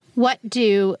What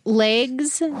do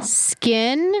legs,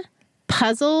 skin,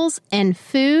 puzzles, and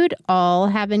food all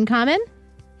have in common?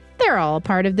 They're all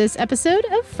part of this episode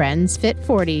of Friends Fit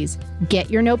 40s. Get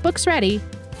your notebooks ready.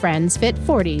 Friends Fit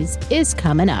 40s is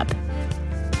coming up.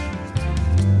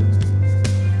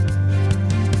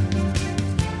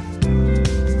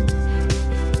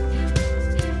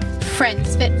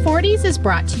 Friends Fit 40s is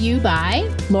brought to you by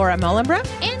Laura Mullenbrook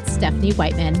and Stephanie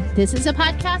Whiteman. This is a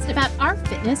podcast about our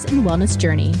fitness and wellness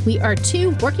journey. We are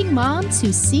two working moms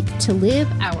who seek to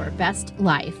live our best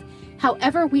life.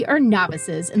 However, we are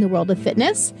novices in the world of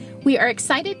fitness. We are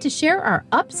excited to share our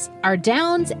ups, our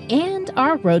downs, and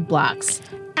our roadblocks.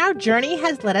 Our journey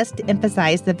has led us to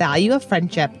emphasize the value of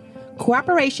friendship,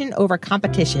 cooperation over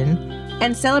competition,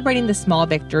 and celebrating the small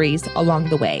victories along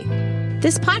the way.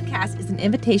 This podcast is an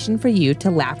invitation for you to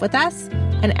laugh with us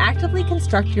and actively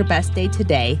construct your best day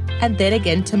today and then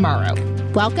again tomorrow.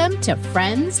 Welcome to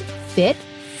Friends Fit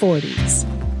 40s.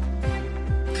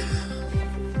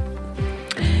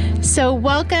 So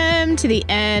welcome to the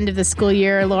end of the school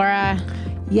year, Laura.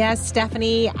 Yes,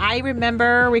 Stephanie, I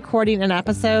remember recording an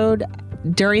episode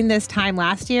during this time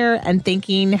last year and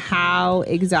thinking how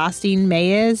exhausting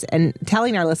May is and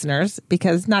telling our listeners,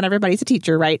 because not everybody's a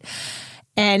teacher, right?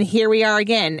 And here we are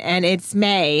again, and it's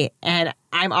May, and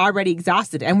I'm already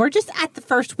exhausted. And we're just at the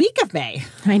first week of May.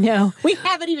 I know. We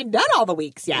haven't even done all the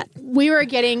weeks yet. We were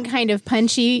getting kind of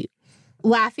punchy,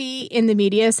 laughy in the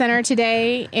media center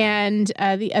today, and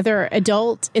the other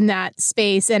adult in that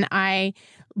space, and I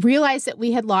realized that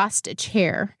we had lost a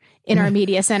chair in our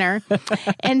media center.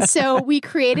 And so we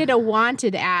created a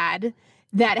wanted ad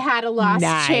that had a lost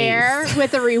chair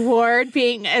with a reward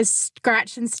being a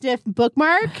scratch and sniff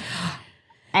bookmark.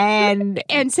 And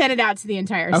send it out to the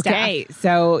entire staff. Okay,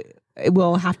 so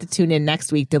we'll have to tune in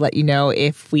next week to let you know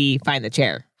if we find the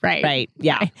chair. Right.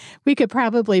 Yeah. We could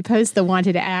probably post the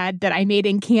wanted ad that I made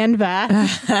in Canva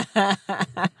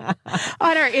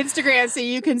on our Instagram so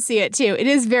you can see it too. It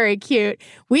is very cute.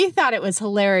 We thought it was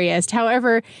hilarious.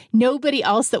 However, nobody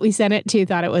else that we sent it to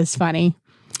thought it was funny.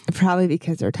 Probably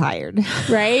because they're tired.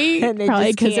 Right?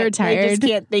 Probably because they're tired. They just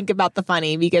can't think about the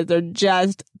funny because they're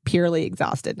just purely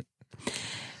exhausted.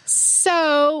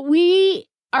 So we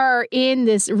are in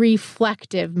this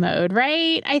reflective mode,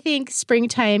 right? I think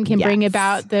springtime can bring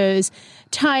about those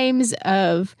times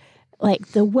of like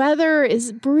the weather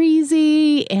is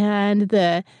breezy and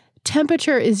the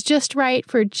temperature is just right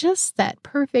for just that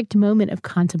perfect moment of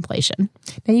contemplation.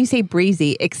 Now you say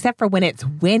breezy, except for when it's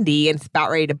windy and it's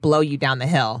about ready to blow you down the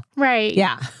hill. Right.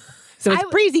 Yeah. So it's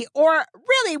breezy or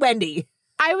really windy.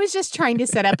 I was just trying to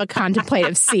set up a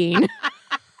contemplative scene.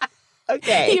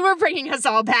 Okay. You were bringing us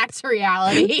all back to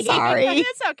reality. Sorry.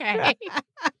 It's okay.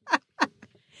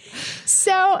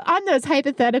 So on those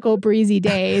hypothetical breezy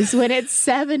days when it's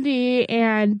 70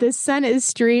 and the sun is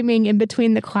streaming in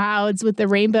between the clouds with the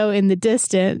rainbow in the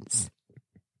distance,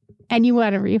 and you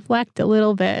want to reflect a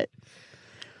little bit,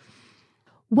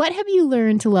 what have you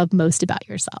learned to love most about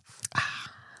yourself?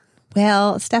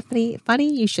 Well, Stephanie,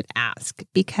 funny you should ask,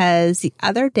 because the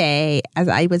other day as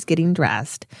I was getting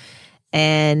dressed,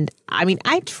 and I mean,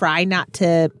 I try not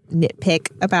to nitpick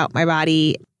about my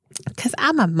body because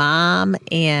I'm a mom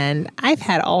and I've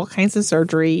had all kinds of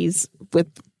surgeries with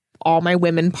all my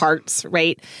women parts,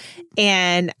 right?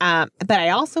 And but I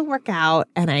also work out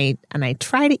and I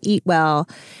try to eat well.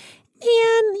 And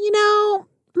you know,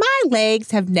 my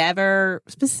legs have never,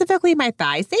 specifically my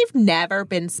thighs, they've never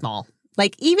been small.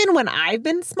 Like even when I've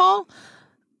been small,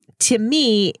 to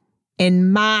me,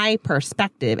 in my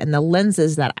perspective and the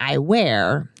lenses that I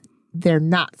wear, they're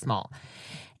not small.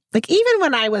 Like even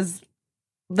when I was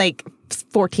like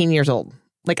 14 years old,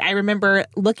 like I remember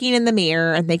looking in the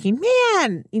mirror and thinking,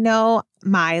 man, you know,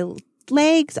 my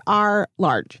legs are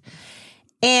large.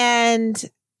 And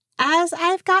as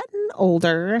I've gotten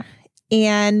older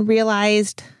and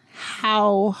realized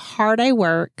how hard I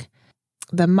work,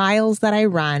 the miles that I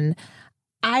run,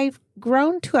 I've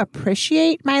grown to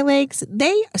appreciate my legs.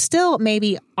 They still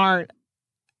maybe aren't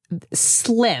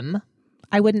slim.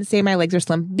 I wouldn't say my legs are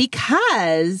slim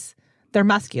because they're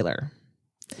muscular.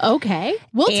 Okay.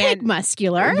 We'll take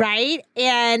muscular. Right?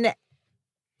 And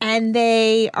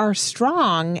they are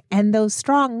strong, and those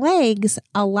strong legs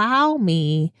allow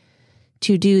me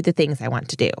to do the things I want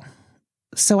to do.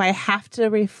 So I have to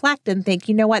reflect and think,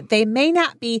 you know what? They may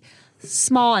not be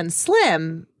small and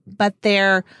slim, but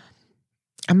they're,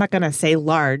 I'm not going to say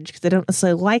large because I don't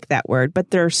necessarily like that word, but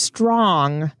they're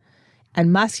strong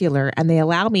and muscular, and they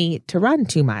allow me to run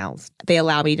 2 miles. They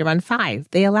allow me to run 5.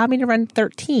 They allow me to run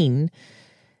 13.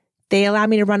 They allow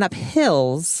me to run up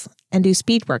hills and do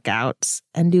speed workouts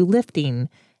and do lifting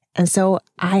And so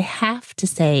I have to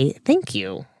say thank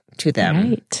you to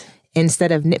them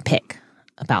instead of nitpick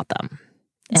about them.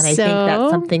 And I think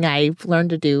that's something I've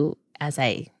learned to do as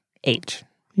I age.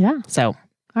 Yeah. So.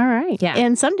 All right. Yeah.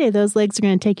 And someday those legs are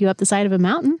going to take you up the side of a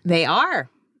mountain. They are.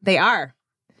 Right.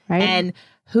 And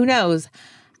who knows?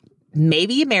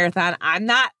 Maybe a marathon. I'm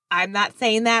not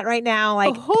saying that right now,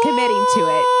 like committing to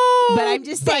it. But I'm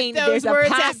just saying there's a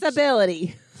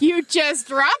possibility. You just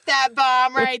dropped that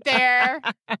bomb right there.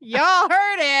 Y'all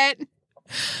heard it.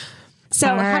 So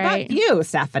how about you,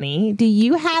 Stephanie? Do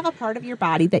you have a part of your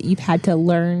body that you've had to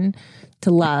learn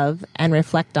to love and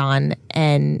reflect on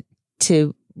and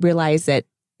to realize that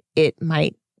it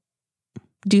might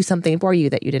do something for you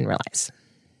that you didn't realize?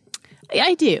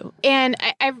 I do. And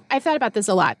I've thought about this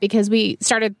a lot because we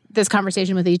started this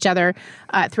conversation with each other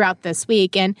throughout this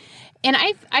week. And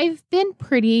I've been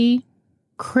pretty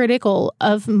critical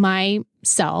of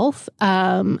myself.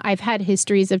 I've had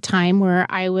histories of time where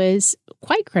I was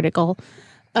quite critical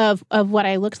of what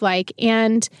I looked like.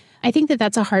 And I think that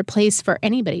that's a hard place for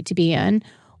anybody to be in.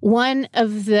 One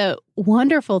of the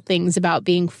wonderful things about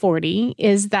being 40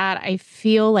 is that I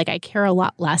feel like I care a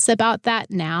lot less about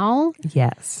that now.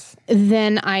 Yes.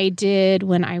 Than I did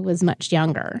when I was much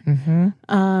younger.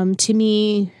 Mm-hmm. To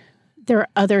me, there are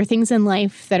other things in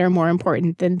life that are more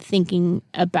important than thinking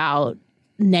about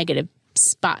negative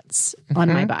spots on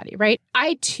my body, right?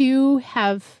 I too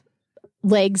have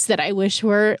legs that I wish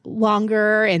were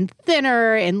longer and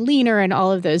thinner and leaner and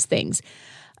all of those things.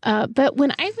 But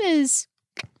when I was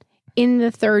in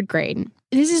the third grade,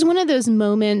 this is one of those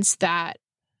moments that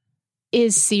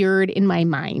is seared in my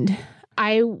mind.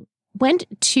 I went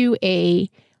to a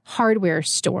hardware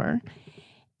store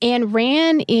and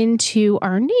ran into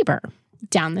our neighbor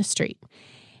down the street.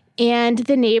 And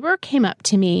the neighbor came up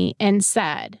to me and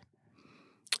said,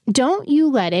 "Don't you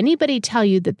let anybody tell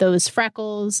you that those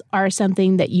freckles are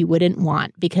something that you wouldn't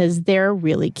want because they're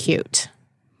really cute."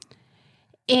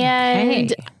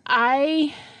 And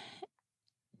I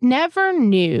never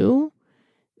knew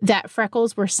that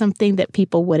freckles were something that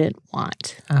people wouldn't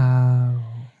want. Oh.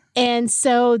 And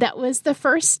so that was the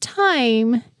first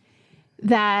time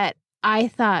that I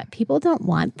thought, people don't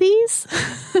want these.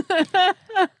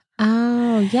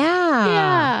 Oh,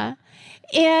 yeah.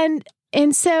 Yeah.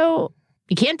 And so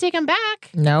you can't take them back.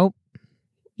 Nope.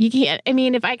 You can't. I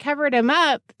mean, if I covered them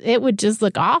up, it would just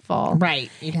look awful.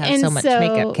 Right. You'd have so much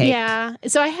makeup cake. Yeah.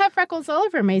 So I have freckles all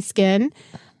over my skin.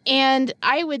 And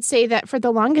I would say that for the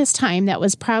longest time, that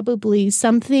was probably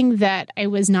something that I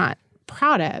was not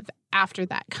proud of after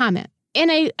that comment. And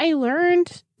I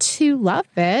learned to love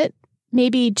it,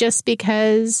 maybe just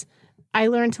because I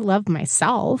learned to love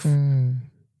myself.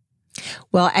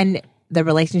 Well, and the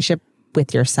relationship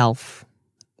with yourself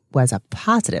was a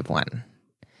positive one.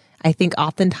 I think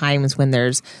oftentimes when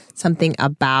there's something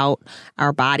about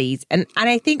our bodies, and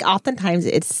I think oftentimes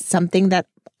it's something that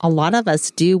a lot of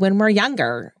us do when we're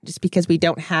younger, just because we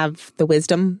don't have the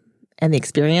wisdom and the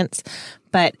experience,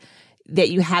 but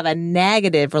that you have a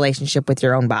negative relationship with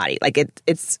your own body. Like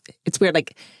it's weird.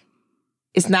 Like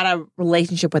it's not a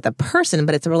relationship with a person,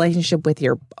 but it's a relationship with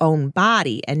your own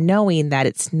body, and knowing that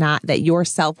it's not, that your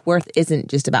self-worth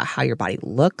isn't just about how your body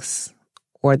looks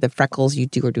or the freckles you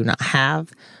do or do not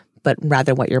have, but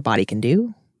rather what your body can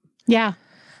do. Yeah.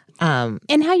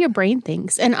 And how your brain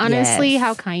thinks, and honestly,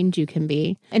 how kind you can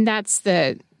be. And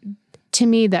to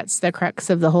me, that's the crux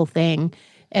of the whole thing.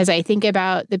 As I think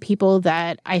about the people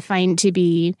that I find to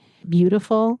be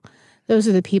beautiful, those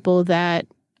are the people that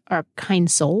are kind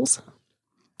souls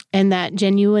and that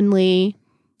genuinely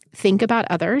think about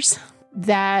others,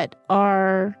 that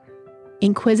are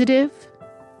inquisitive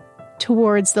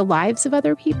towards the lives of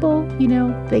other people. You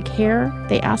know, they care,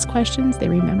 they ask questions, they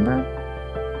remember.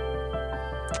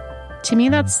 To me,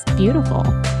 that's beautiful.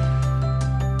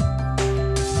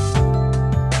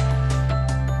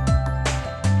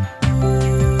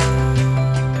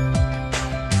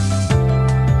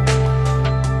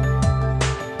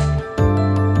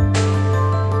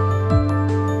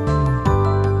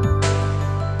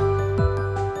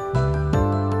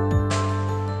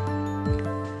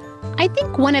 I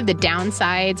think one of the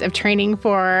downsides of training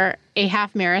for a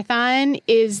half marathon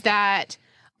is that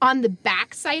on the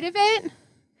back side of it,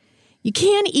 you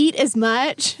can't eat as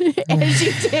much as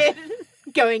you did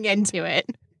going into it.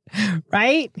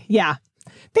 Right? Yeah.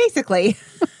 Basically.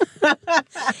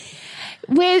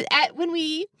 When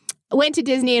we went to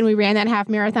Disney and we ran that half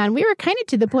marathon, we were kind of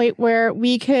to the point where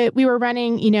we were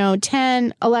running,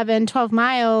 10, 11, 12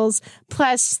 miles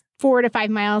plus 4 to 5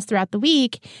 miles throughout the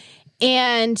week.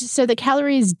 And so the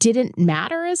calories didn't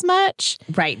matter as much.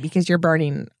 Right, because you're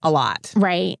burning a lot.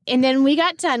 Right. And then we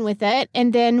got done with it.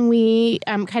 And then we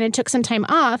kind of took some time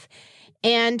off.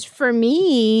 And for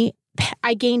me,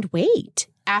 I gained weight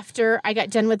after I got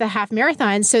done with the half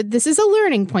marathon. So this is a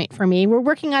learning point for me. We're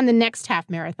working on the next half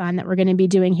marathon that we're going to be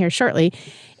doing here shortly.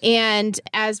 And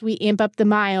as we amp up the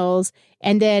miles,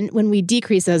 and then when we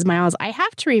decrease those miles, I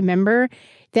have to remember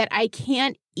that I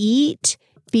can't eat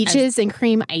beaches and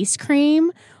cream ice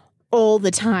cream all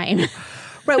the time.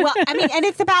 Right. Well, I mean, and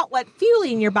it's about what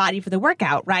fueling your body for the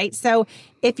workout, right? So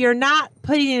if you're not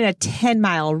putting in a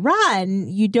 10-mile run,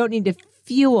 you don't need to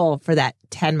fuel for that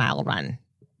 10-mile run.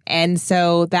 And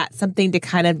so that's something to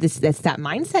kind of that's that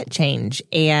mindset change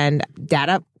and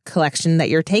data collection that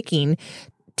you're taking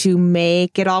to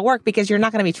make it all work, because you're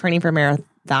not going to be training for a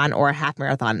marathon or a half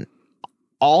marathon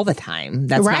all the time.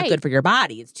 That's not good for your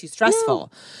body. It's too stressful.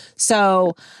 No.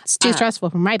 So it's too stressful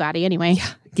for my body anyway.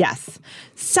 Yes.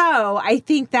 So I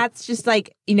think that's just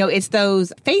like, it's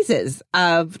those phases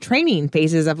of training,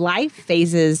 phases of life,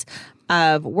 phases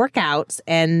of workouts,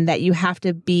 and that you have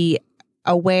to be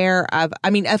aware of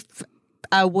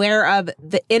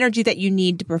the energy that you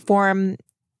need to perform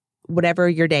whatever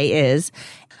your day is.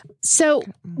 So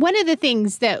one of the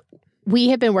things that we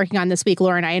have been working on this week,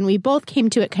 Laura and I, and we both came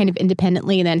to it kind of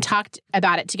independently and then talked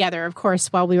about it together, of course,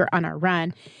 while we were on our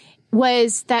run,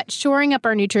 was that shoring up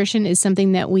our nutrition is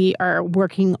something that we are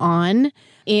working on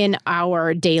in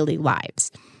our daily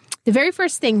lives. The very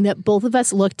first thing that both of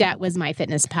us looked at was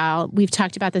MyFitnessPal. We've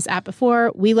talked about this app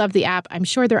before. We love the app. I'm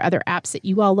sure there are other apps that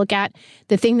you all look at.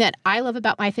 The thing that I love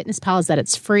about MyFitnessPal is that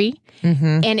it's free,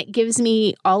 and it gives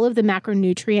me all of the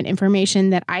macronutrient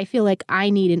information that I feel like I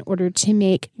need in order to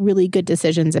make really good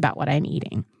decisions about what I'm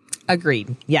eating.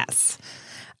 Agreed. Yes.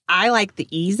 I like the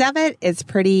ease of it. It's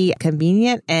pretty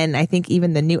convenient. And I think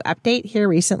even the new update here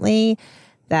recently,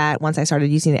 that once I started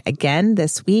using it again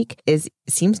this week,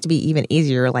 seems to be even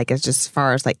easier. Like as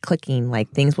far as like clicking, like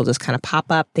things will just kind of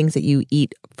pop up. Things that you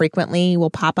eat frequently will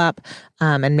pop up,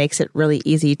 and makes it really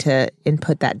easy to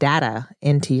input that data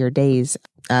into your day's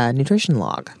nutrition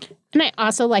log. And I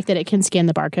also like that it can scan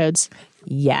the barcodes.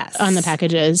 Yes. On the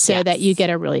packages so that you get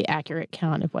a really accurate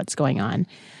count of what's going on.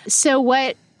 So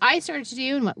what I started to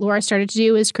do and what Laura started to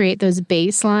do is create those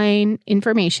baseline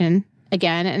information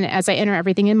again. And as I enter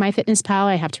everything in MyFitnessPal,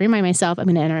 I have to remind myself I'm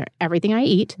going to enter everything I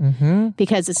eat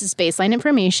because this is baseline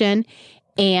information.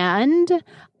 And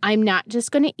I'm not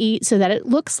just going to eat so that it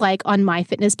looks like on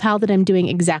MyFitnessPal that I'm doing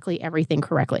exactly everything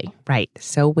correctly. Right.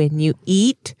 So when you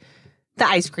eat the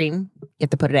ice cream, you have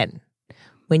to put it in.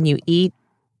 When you eat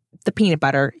the peanut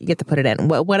butter, you get to put it in,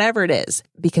 whatever it is,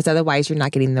 because otherwise you're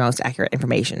not getting the most accurate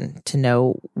information to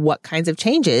know what kinds of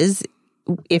changes,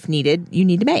 if needed, you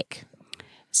need to make.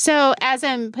 So as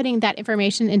I'm putting that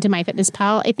information into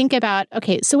MyFitnessPal, I think about,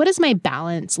 okay, so what does my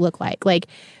balance look like? Like,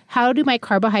 how do my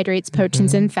carbohydrates,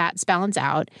 proteins, and fats balance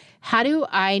out? How do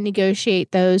I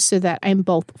negotiate those so that I'm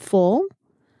both full,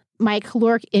 my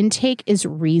caloric intake is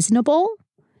reasonable,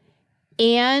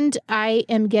 and I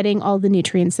am getting all the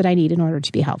nutrients that I need in order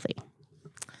to be healthy?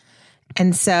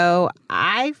 And so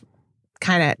I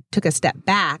kind of took a step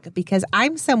back because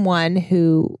I'm someone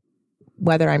who,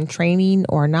 whether I'm training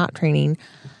or not training,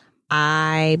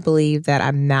 I believe that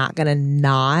I'm not going to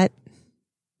not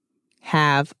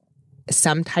have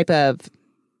some type of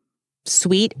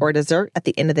sweet or dessert at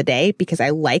the end of the day because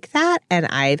I like that. And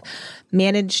I've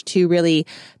managed to really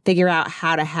figure out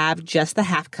how to have just the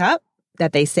half cup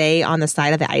that they say on the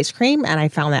side of the ice cream. And I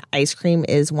found that ice cream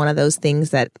is one of those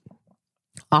things that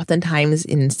oftentimes,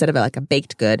 instead of like a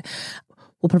baked good,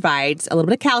 will provide a little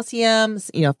bit of calcium,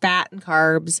 fat and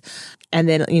carbs, and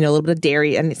then, a little bit of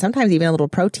dairy and sometimes even a little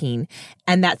protein.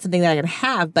 And that's something that I can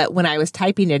have. But when I was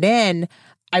typing it in,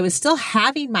 I was still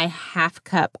having my half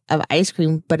cup of ice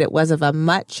cream, but it was of a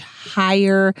much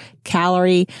higher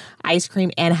calorie ice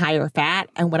cream and higher fat.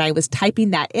 And when I was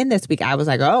typing that in this week, I was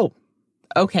like, oh,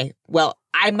 okay, well,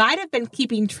 I might have been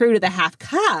keeping true to the half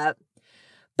cup,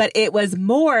 but it was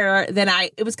more than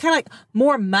it was kind of like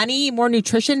more money, more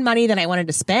nutrition money than I wanted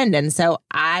to spend. And so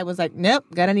I was like, nope,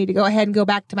 gonna need to go ahead and go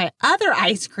back to my other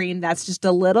ice cream that's just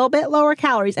a little bit lower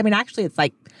calories. I mean, actually, it's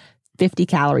like 50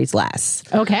 calories less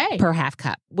per half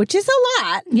cup, which is a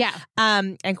lot. Yeah.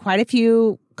 And quite a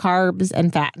few carbs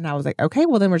and fat. And I was like, okay,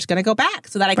 well, then we're just going to go back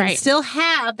so that I can still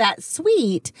have that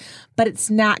sweet, but it's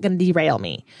not going to derail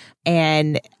me.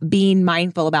 And being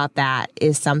mindful about that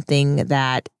is something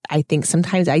that I think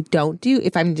sometimes I don't do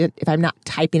if I'm not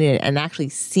typing it and actually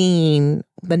seeing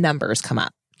the numbers come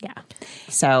up. Yeah.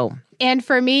 So. And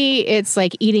for me, it's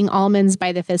like eating almonds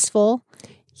by the fistful.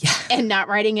 Yeah. and not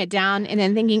writing it down and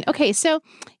then thinking, okay, so,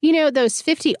 those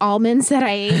 50 almonds that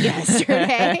I ate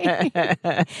yesterday,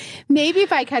 maybe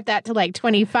if I cut that to like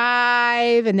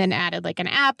 25 and then added like an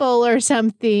apple or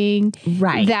something,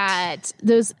 Right. that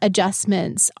those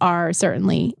adjustments are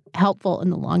certainly helpful in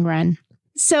the long run.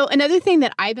 So another thing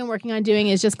that I've been working on doing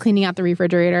is just cleaning out the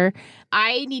refrigerator.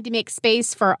 I need to make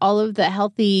space for all of the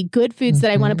healthy, good foods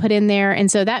that I want to put in there.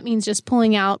 And so that means just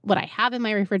pulling out what I have in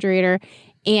my refrigerator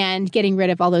and getting rid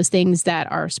of all those things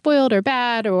that are spoiled or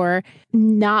bad or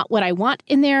not what I want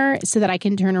in there so that I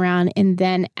can turn around and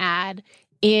then add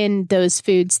in those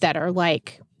foods that are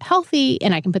like healthy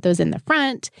and I can put those in the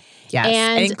front. Yes.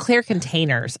 And in clear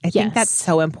containers. I think that's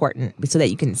so important so that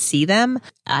you can see them.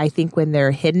 I think when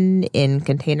they're hidden in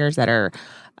containers that are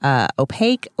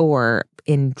opaque or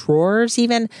in drawers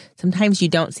even, sometimes you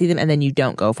don't see them and then you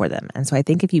don't go for them. And so I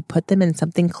think if you put them in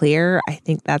something clear, I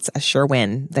think that's a sure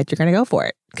win that you're going to go for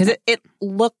it because it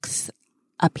looks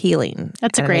appealing.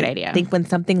 That's a great idea. I think when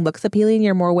something looks appealing,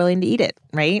 you're more willing to eat it,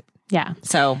 right? Yeah.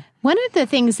 So one of the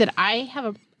things that I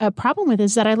have a problem with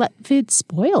is that I let food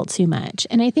spoil too much.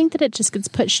 And I think that it just gets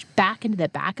pushed back into the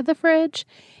back of the fridge.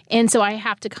 And so I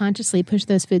have to consciously push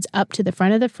those foods up to the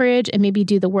front of the fridge and maybe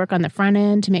do the work on the front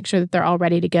end to make sure that they're all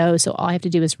ready to go. So all I have to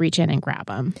do is reach in and grab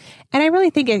them. And I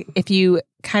really think if you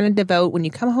kind of devote, when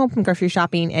you come home from grocery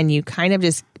shopping and you kind of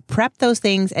just prep those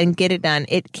things and get it done,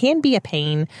 it can be a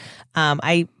pain.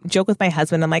 I joke with my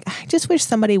husband. I'm like, I just wish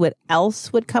somebody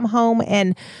else would come home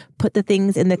and put the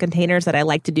things in the containers that I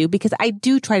like to do because I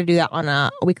do try to do that on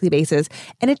a weekly basis.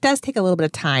 And it does take a little bit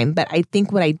of time. But I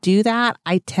think when I do that,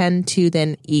 I tend to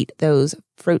then eat those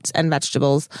fruits and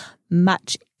vegetables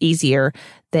much easier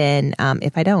than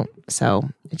if I don't. So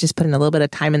just put in a little bit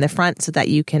of time in the front so that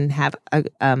you can have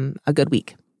a good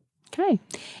week. Okay.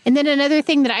 And then another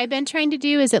thing that I've been trying to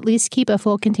do is at least keep a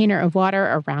full container of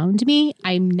water around me.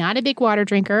 I'm not a big water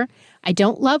drinker. I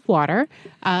don't love water.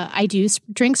 I do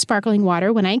drink sparkling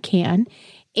water when I can.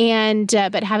 And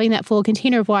but having that full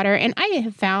container of water, and I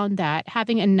have found that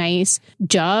having a nice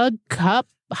jug, cup,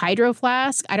 hydro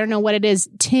flask, I don't know what it is,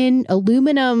 tin,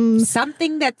 aluminum.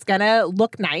 Something that's going to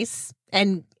look nice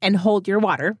and hold your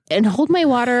water. And hold my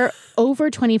water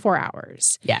over 24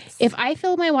 hours. Yes. If I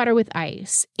fill my water with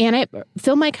ice and I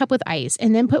fill my cup with ice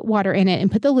and then put water in it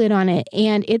and put the lid on it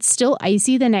and it's still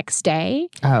icy the next day.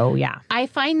 Oh, yeah. I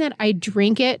find that I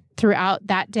drink it throughout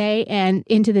that day and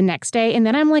into the next day. And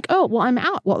then I'm like, oh, well, I'm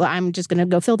out. Well, I'm just going to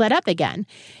go fill that up again.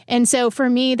 And so for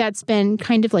me, that's been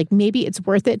kind of like maybe it's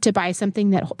worth it to buy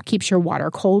something that keeps your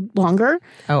water cold longer.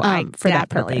 Oh, I for that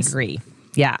definitely purpose. agree.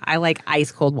 Yeah, I like ice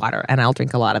cold water, and I'll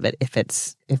drink a lot of it if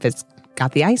it's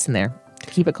got the ice in there to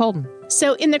keep it cold.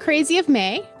 So in the crazy of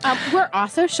May, we're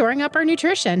also shoring up our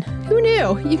nutrition. Who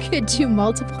knew you could do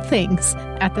multiple things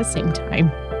at the same time?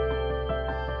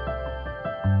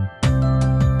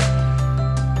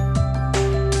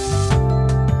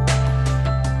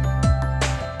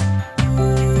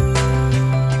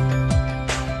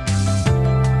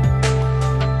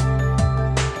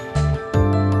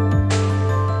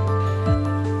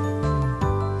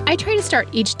 I try to start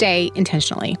each day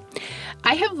intentionally.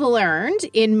 I have learned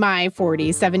in my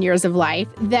 47 years of life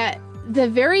that the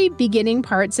very beginning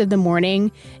parts of the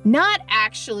morning, not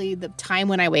actually the time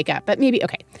when I wake up, but maybe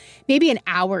an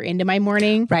hour into my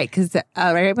morning. Right, because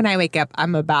right when I wake up,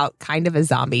 I'm about kind of a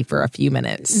zombie for a few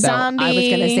minutes. So Zombie. I was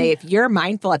going to say, if you're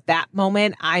mindful at that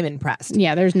moment, I'm impressed.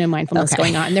 Yeah, there's no mindfulness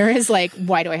going on. There is like,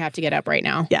 why do I have to get up right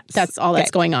now? Yes. That's all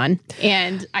that's going on.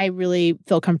 And I really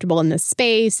feel comfortable in this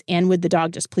space. And would the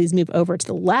dog just please move over to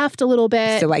the left a little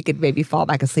bit? So I could maybe fall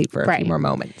back asleep for a few more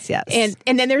moments. Yes.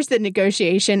 And then there's the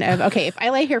negotiation of, okay, if I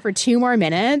lay here for 2 more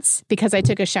minutes because I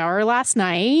took a shower last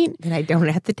night. And I don't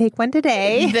have to take one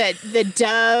today. The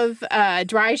Dove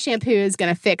dry shampoo is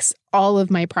going to fix all of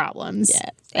my problems.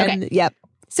 Yes. Okay. And, yep.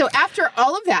 So after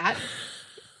all of that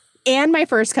and my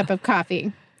first cup of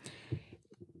coffee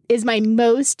is my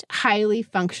most highly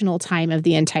functional time of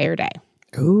the entire day.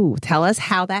 Ooh, tell us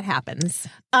how that happens.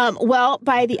 Well,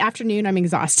 by the afternoon, I'm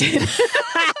exhausted.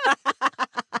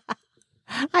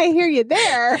 I hear you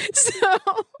there. So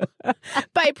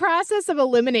by process of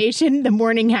elimination, the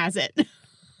morning has it.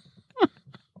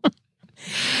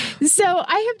 So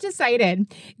I have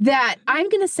decided that I'm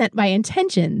going to set my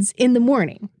intentions in the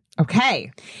morning.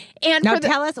 Okay. And now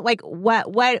tell us, like,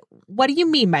 what do you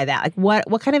mean by that? Like,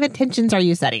 what kind of intentions are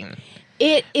you setting?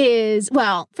 It is,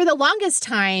 well, for the longest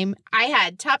time, I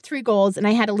had top 3 goals and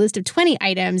I had a list of 20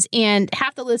 items and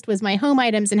half the list was my home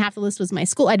items and half the list was my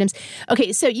school items.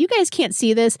 Okay, so you guys can't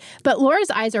see this, but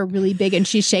Laura's eyes are really big and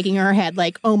she's shaking her head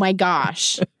like, oh my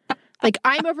gosh. Like,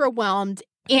 I'm overwhelmed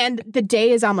And the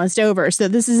day is almost over. So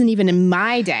this isn't even in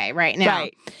my day right now.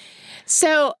 Right.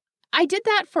 So I did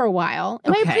that for a while.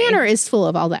 And my planner is full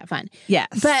of all that fun. Yes.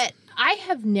 But I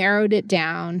have narrowed it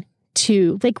down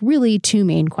to like really two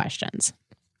main questions.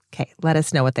 Okay. Let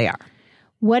us know what they are.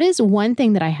 What is one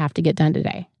thing that I have to get done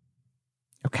today?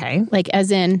 Okay. Like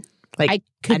as in, Like I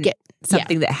could get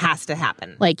something that has to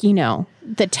happen. like, you know,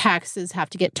 the taxes have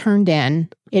to get turned in.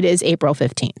 It is April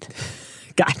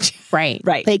 15th. Gotcha. Right.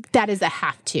 Right. Like that is a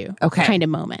have to kind of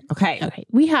moment. Okay. Okay.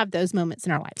 We have those moments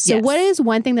in our lives. So Yes. what is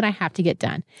one thing that I have to get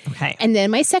done? Okay. And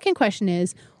then my second question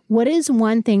is, what is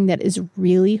one thing that is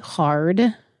really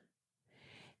hard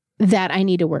that I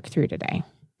need to work through today?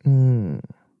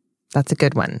 That's a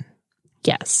good one.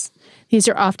 Yes. These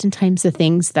are oftentimes the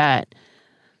things that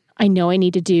I know I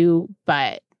need to do,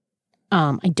 but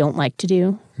I don't like to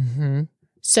do. Mm-hmm.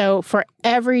 So for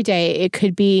every day, it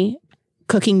could be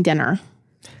cooking dinner.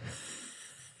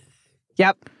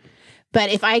 Yep.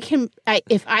 But if I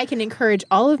can encourage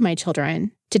all of my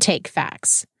children to take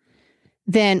facts,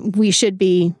 then we should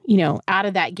be, you know, out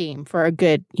of that game for a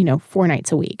good, you know, 4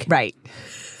 nights a week. Right.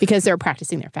 Because they're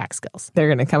practicing their fact skills. They're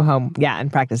going to come home,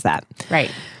 and practice that.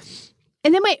 Right.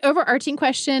 And then my overarching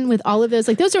question with all of those,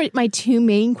 like those are my two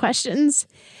main questions.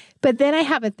 But then I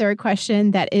have a third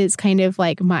question that is kind of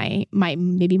like my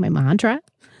maybe my mantra.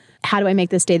 How do I make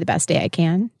this day the best day I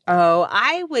can? Oh,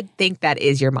 I would think that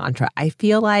is your mantra. I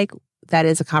feel like that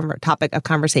is a topic of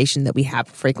conversation that we have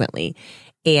frequently.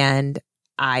 And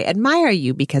I admire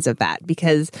you because of that,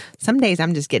 because some days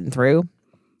I'm just getting through.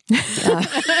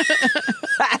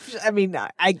 I mean,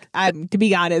 I'm to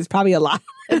be honest, probably a lot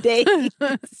of days.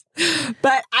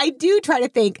 But I do try to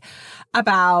think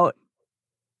about,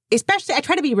 especially I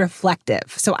try to be reflective.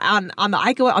 So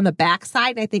I go on the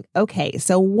backside and I think, okay,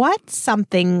 so what's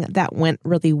something that went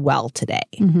really well today?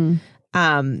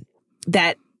 Mm-hmm.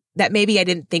 That maybe I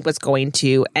didn't think was going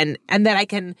to, and that I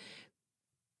can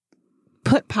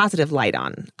put positive light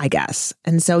on, I guess.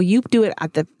 And so you do it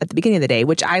at the beginning of the day,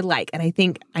 which I like, and I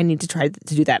think I need to try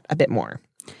to do that a bit more.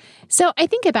 So I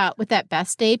think about with that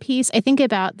best day piece, I think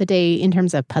about the day in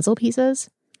terms of puzzle pieces.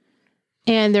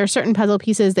 And there are certain puzzle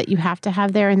pieces that you have to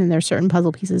have there, and then there are certain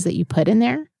puzzle pieces that you put in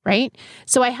there, right?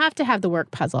 So I have to have the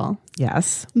work puzzle.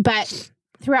 Yes. But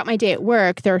throughout my day at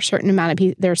work, there are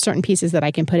certain pieces that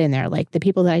I can put in there, like the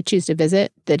people that I choose to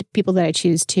visit, the people that I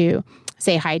choose to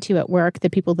say hi to at work,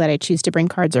 the people that I choose to bring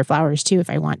cards or flowers to if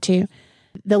I want to,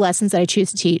 the lessons that I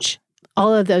choose to teach.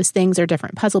 All of those things are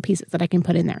different puzzle pieces that I can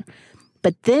put in there.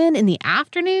 But then in the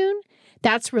afternoon,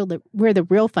 that's where the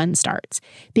real fun starts,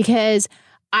 because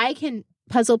I can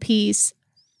puzzle piece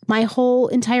my whole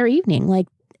entire evening, like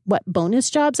what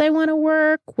bonus jobs I want to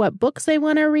work, what books I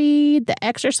want to read, the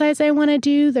exercise I want to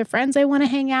do, the friends I want to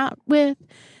hang out with,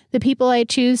 the people I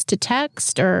choose to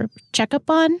text or check up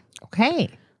on. Okay.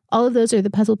 All of those are the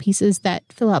puzzle pieces that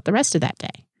fill out the rest of that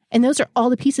day. And those are all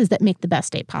the pieces that make the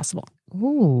best day possible.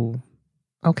 Ooh.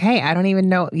 Okay. I don't even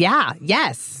know. Yeah.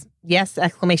 Yes. Yes.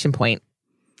 Exclamation point.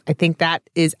 I think that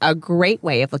is a great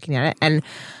way of looking at it. And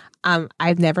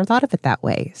I've never thought of it that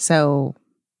way. So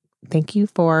thank you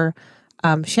for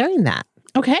sharing that.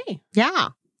 Okay. Yeah.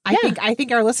 I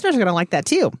think our listeners are going to like that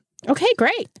too. Okay,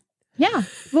 great. Yeah.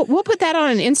 We'll put that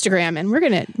on Instagram, and we're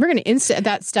going to Insta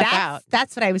that stuff out.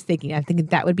 That's what I was thinking. I'm thinking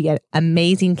that would be an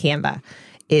amazing Canva,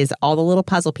 is all the little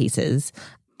puzzle pieces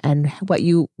and what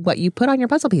you put on your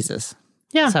puzzle pieces.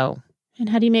 Yeah. So, and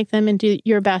how do you make them into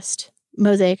your best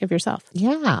mosaic of yourself?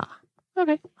 Yeah.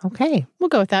 Okay. We'll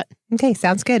go with that. Okay.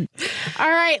 Sounds good. All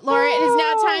right, Laura, it is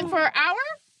now time for our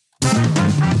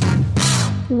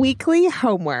weekly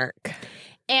homework.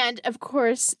 And of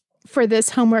course, for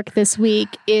this homework this week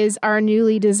is our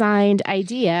newly designed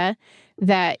idea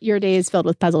that your day is filled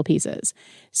with puzzle pieces.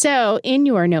 So in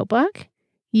your notebook,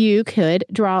 you could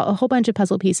draw a whole bunch of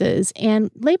puzzle pieces and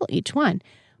label each one.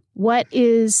 What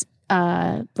is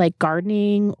like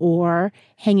gardening or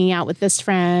hanging out with this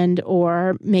friend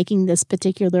or making this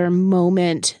particular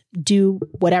moment do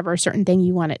whatever certain thing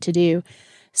you want it to do.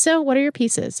 So what are your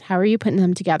pieces? How are you putting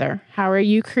them together? How are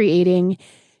you creating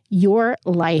your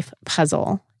life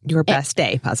puzzle? Your best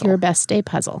day puzzle. Your best day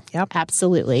puzzle. Yep.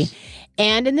 Absolutely.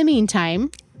 And in the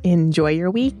meantime, enjoy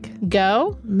your week.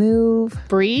 Go, move,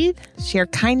 breathe, share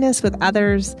kindness with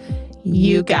others.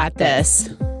 You got this.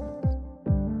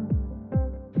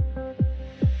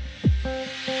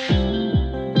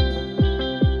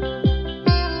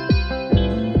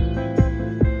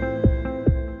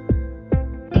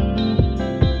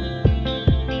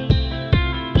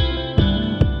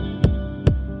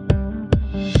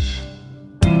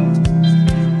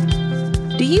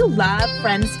 Do you love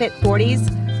Friends Fit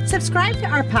 40s? Subscribe to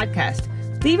our podcast.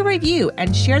 Leave a review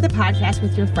and share the podcast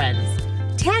with your friends.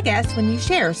 Tag us when you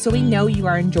share so we know you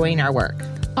are enjoying our work.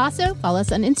 Also, follow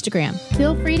us on Instagram.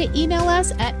 Feel free to email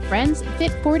us at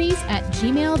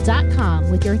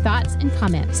friendsfit40s@gmail.com with your thoughts and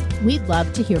comments. We'd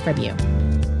love to hear from you.